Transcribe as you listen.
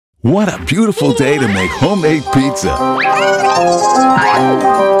What a beautiful day to make homemade pizza.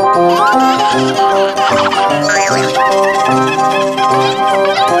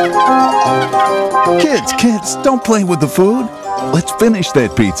 Kids, don't play with the food. Let's finish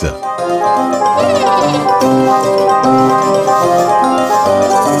that pizza.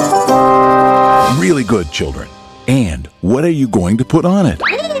 Really good, children. And what are you going to put on it?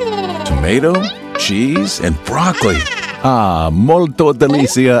 Tomato, cheese, and broccoli. Ah, molto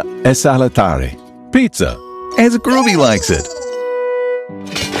delicia e salutare. Pizza, as Groovy likes it.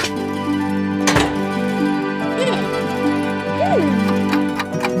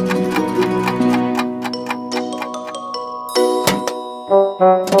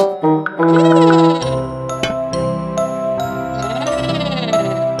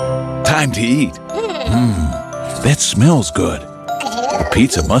 Time to eat. That smells good. The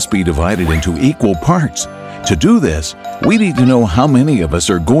pizza must be divided into equal parts. To do this, we need to know how many of us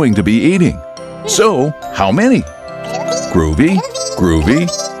are going to be eating. So, how many? Groovy, Groovy,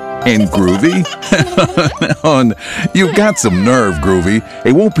 and Groovy? Oh, you've got some nerve, Groovy.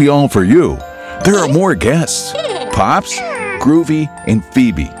 It won't be all for you. There are more guests. Pops, Groovy, and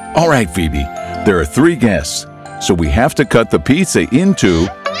Phoebe. All right, Phoebe, there are 3 guests. So we have to cut the pizza into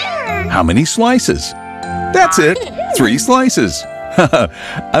how many slices? That's it, 3 slices.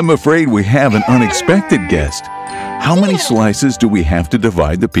 I'm afraid we have an unexpected guest. How many slices do we have to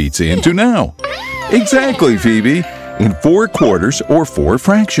divide the pizza into now? Exactly, Phoebe. In 4 quarters or 4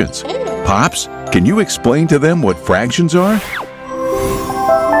 fractions. Pops, can you explain to them what fractions are?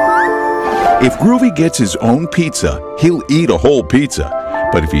 If Groovy gets his own pizza, he'll eat a whole pizza.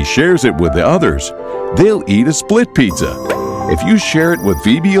 But if he shares it with the others, they'll eat a split pizza. If you share it with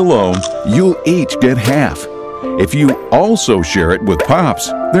Phoebe alone, you'll each get half. If you also share it with Pops,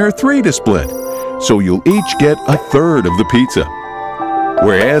 there are 3 to split. So you'll each get a third of the pizza.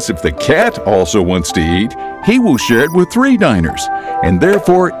 Whereas if the cat also wants to eat, he will share it with 3 diners, and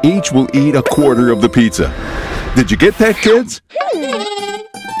therefore each will eat a quarter of the pizza. Did you get that, kids?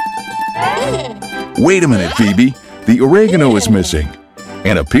 Wait a minute, Phoebe. The oregano is missing.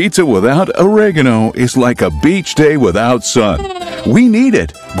 And a pizza without oregano is like a beach day without sun. We need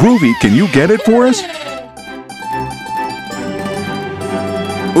it. Groovy, can you get it for us?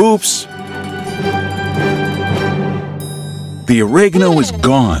 Oops. The oregano is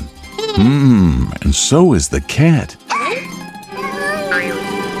gone. And so is the cat.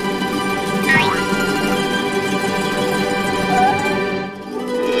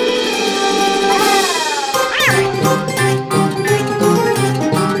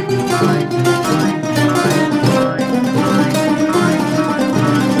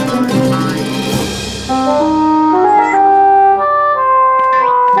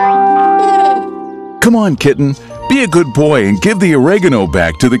 Come on, kitten. Be a good boy and give the oregano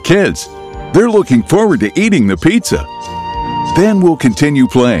back to the kids. They're looking forward to eating the pizza. Then we'll continue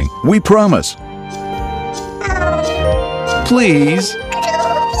playing. We promise. Please.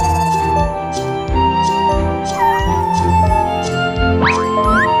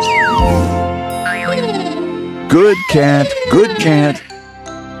 Good cat, good cat.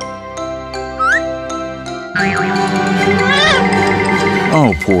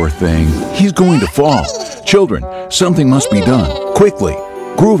 Oh, poor thing. He's going to fall. Children, something must be done. Quickly.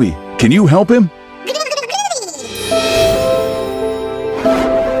 Groovy, can you help him?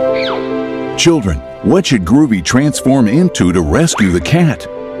 Children, what should Groovy transform into to rescue the cat?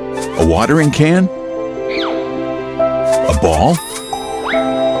 A watering can? A ball?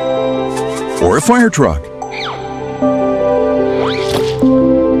 Or a fire truck?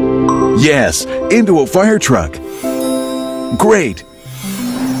 Yes, into a fire truck. Great.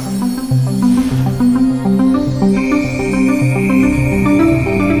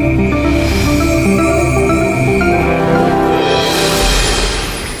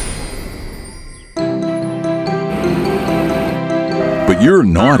 But you're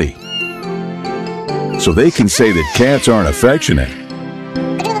naughty. So they can say that cats aren't affectionate.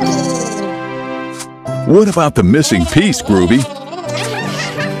 What about the missing piece, Groovy?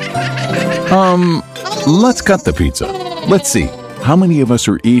 Let's cut the pizza. Let's see, how many of us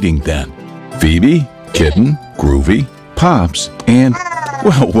are eating then? Phoebe, Kitten, Groovy, Pops, and,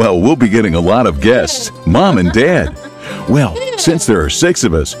 well, we'll be getting a lot of guests, Mom and Dad. Well, since there are 6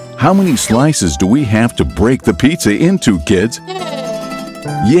 of us, how many slices do we have to break the pizza into, kids?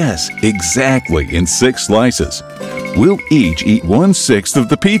 Yes, exactly, in 6 slices. We'll each eat 1/6 of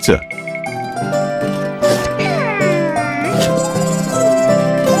the pizza.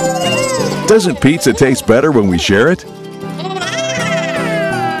 Doesn't pizza taste better when we share it?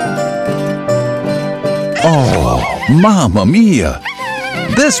 Oh, Mamma Mia!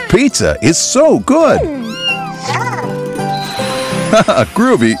 This pizza is so good!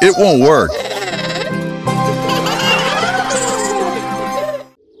 Groovy, it won't work.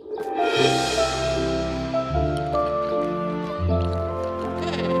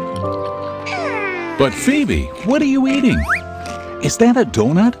 But Phoebe, what are you eating? Is that a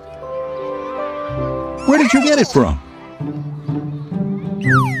donut? Where did you get it from?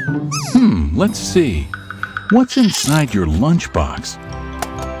 Let's see. What's inside your lunchbox?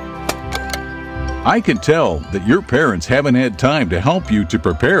 I can tell that your parents haven't had time to help you to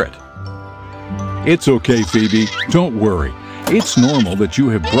prepare it. It's okay, Phoebe. Don't worry. It's normal that you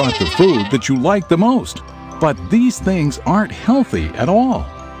have brought the food that you like the most. But these things aren't healthy at all.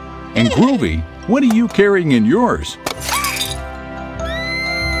 And Groovy, what are you carrying in yours?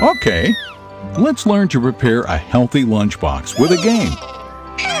 Okay, let's learn to prepare a healthy lunchbox with a game.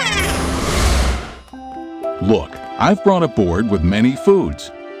 Look, I've brought a board with many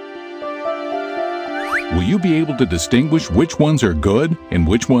foods. Will you be able to distinguish which ones are good and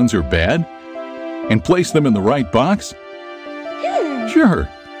which ones are bad? And place them in the right box? Sure.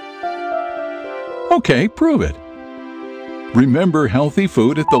 Okay, prove it. Remember healthy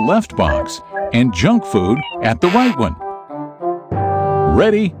food at the left box and junk food at the right one.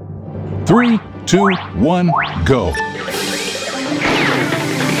 Ready? 3, 2, 1, go.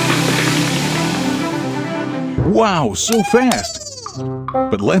 Wow, so fast!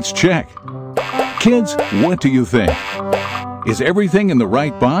 But let's check. Kids, what do you think? Is everything in the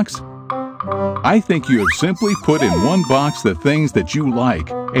right box? I think you have simply put in one box the things that you like,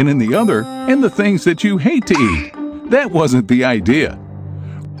 and in the other, the things that you hate to eat. That wasn't the idea.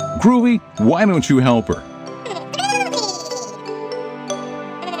 Groovy, why don't you help her?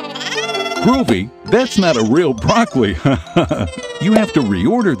 Groovy, that's not a real broccoli. You have to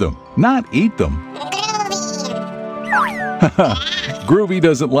reorder them, not eat them. Groovy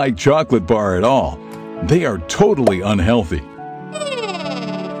doesn't like chocolate bar at all. They are totally unhealthy.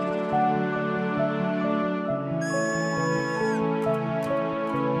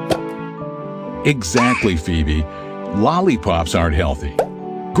 Exactly, Phoebe. Lollipops aren't healthy.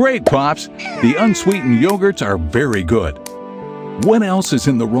 Great, Pops! The unsweetened yogurts are very good. What else is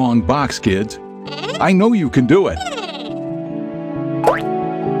in the wrong box, kids? I know you can do it.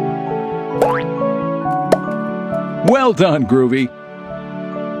 Well done, Groovy.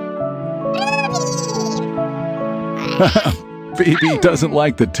 Phoebe doesn't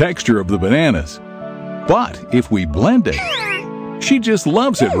like the texture of the bananas. But if we blend it, she just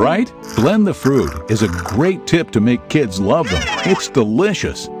loves it, right? Blend the fruit is a great tip to make kids love them. It's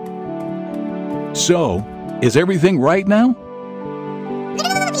delicious. So, is everything right now?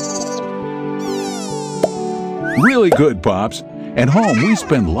 Really good, Pops. At home, we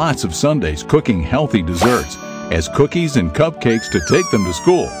spend lots of Sundays cooking healthy desserts as cookies and cupcakes to take them to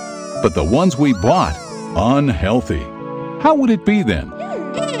school. But the ones we bought, unhealthy. How would it be then?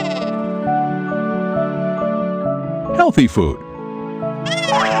 Healthy food.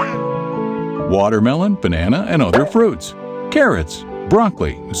 Watermelon, banana, and other fruits. Carrots,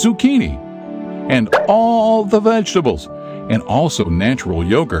 broccoli, zucchini, and all the vegetables. And also natural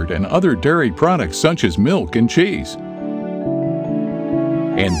yogurt and other dairy products such as milk and cheese.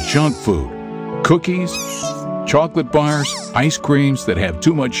 And junk food. Cookies, chocolate bars, ice creams that have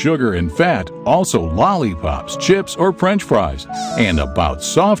too much sugar and fat, also lollipops, chips, or French fries. And about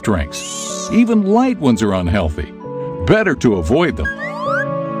soft drinks. Even light ones are unhealthy. Better to avoid them.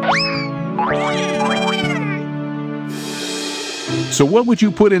 So what would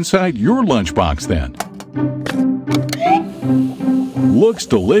you put inside your lunchbox then? Looks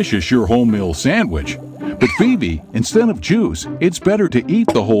delicious, your whole meal sandwich. But Phoebe, instead of juice, it's better to eat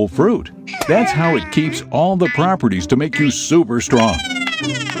the whole fruit. That's how it keeps all the properties to make you super strong.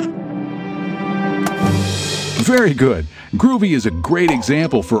 Very good. Groovy is a great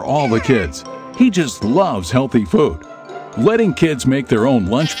example for all the kids. He just loves healthy food. Letting kids make their own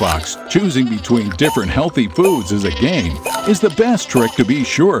lunchbox, choosing between different healthy foods as a game, is the best trick to be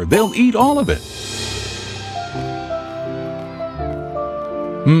sure they'll eat all of it.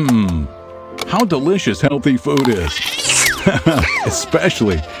 How delicious healthy food is.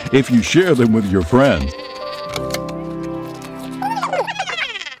 Especially if you share them with your friends.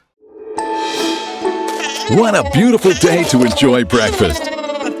 What a beautiful day to enjoy breakfast.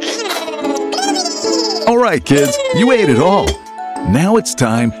 All right, kids, you ate it all. Now it's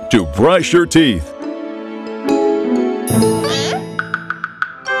time to brush your teeth.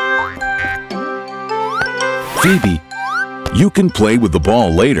 Phoebe, you can play with the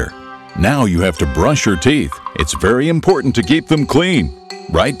ball later. Now you have to brush your teeth. It's very important to keep them clean.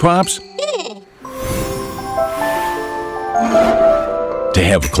 Right, Pops? To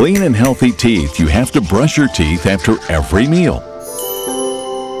have clean and healthy teeth, you have to brush your teeth after every meal.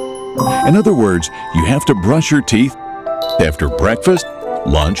 In other words, you have to brush your teeth after breakfast,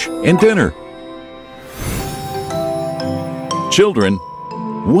 lunch, and dinner. Children,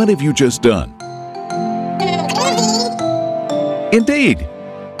 what have you just done? Indeed,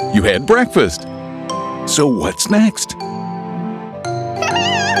 you had breakfast. So what's next?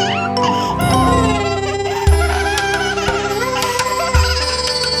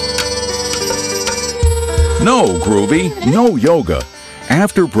 No, Groovy, no yoga.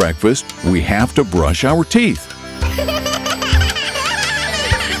 After breakfast, we have to brush our teeth.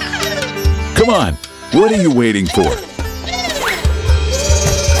 Come on, what are you waiting for?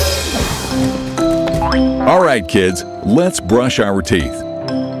 All right, kids, let's brush our teeth.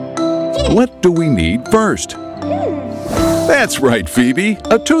 What do we need first? That's right, Phoebe,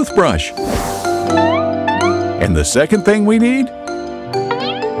 a toothbrush. And the second thing we need?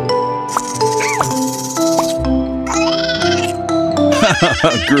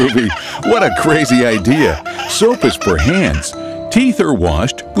 Groovy, what a crazy idea. Soap is for hands. Teeth are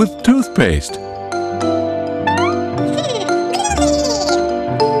washed with toothpaste.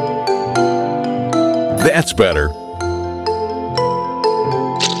 That's better.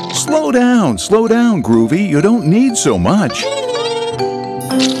 Slow down, Groovy. You don't need so much.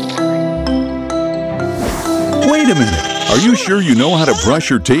 Wait a minute. Are you sure you know how to brush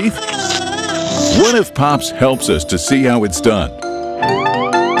your teeth? What if Pops helps us to see how it's done?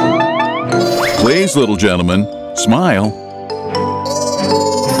 Please, little gentleman, smile.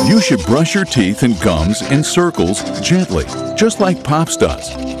 You should brush your teeth and gums in circles gently, just like Pops does.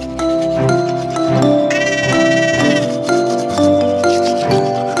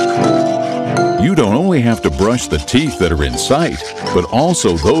 You don't only have to brush the teeth that are in sight, but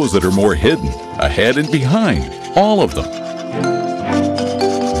also those that are more hidden, ahead and behind, all of them.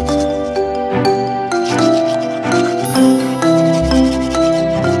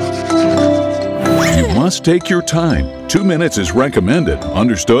 You must take your time. 2 minutes is recommended,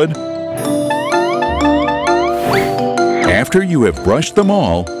 understood? After you have brushed them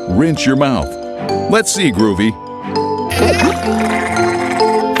all, rinse your mouth. Let's see, Groovy.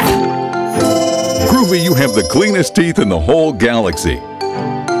 Groovy, you have the cleanest teeth in the whole galaxy.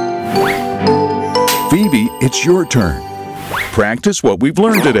 Phoebe, it's your turn. Practice what we've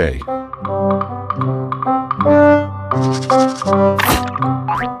learned today.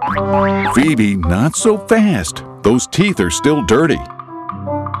 Phoebe, not so fast. Those teeth are still dirty.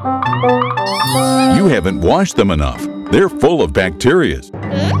 You haven't washed them enough. They're full of bacteria.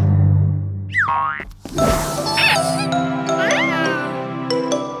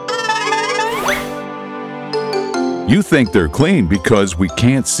 You think they're clean because we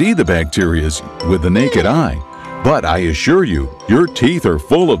can't see the bacteria with the naked eye. But I assure you, your teeth are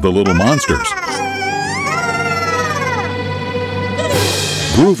full of the little monsters.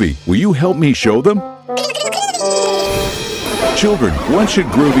 Groovy, will you help me show them? Children, what should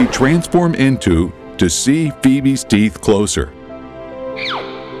Groovy transform into to see Phoebe's teeth closer?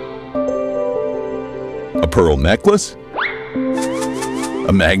 A pearl necklace?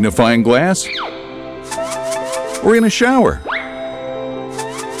 A magnifying glass? Or in a shower?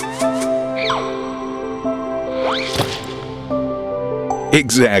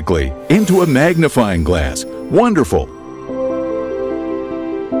 Exactly, into a magnifying glass. Wonderful.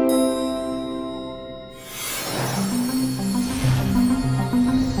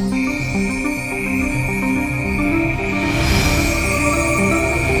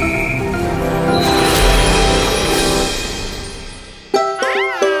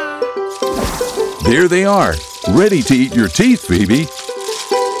 There they are, ready to eat your teeth, Phoebe.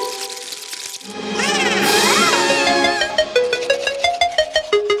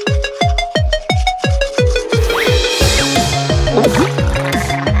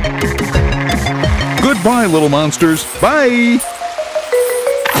 Goodbye, little monsters. Bye!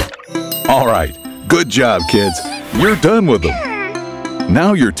 All right, good job, kids. You're done with them.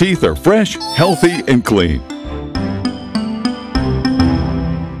 Now your teeth are fresh, healthy, and clean.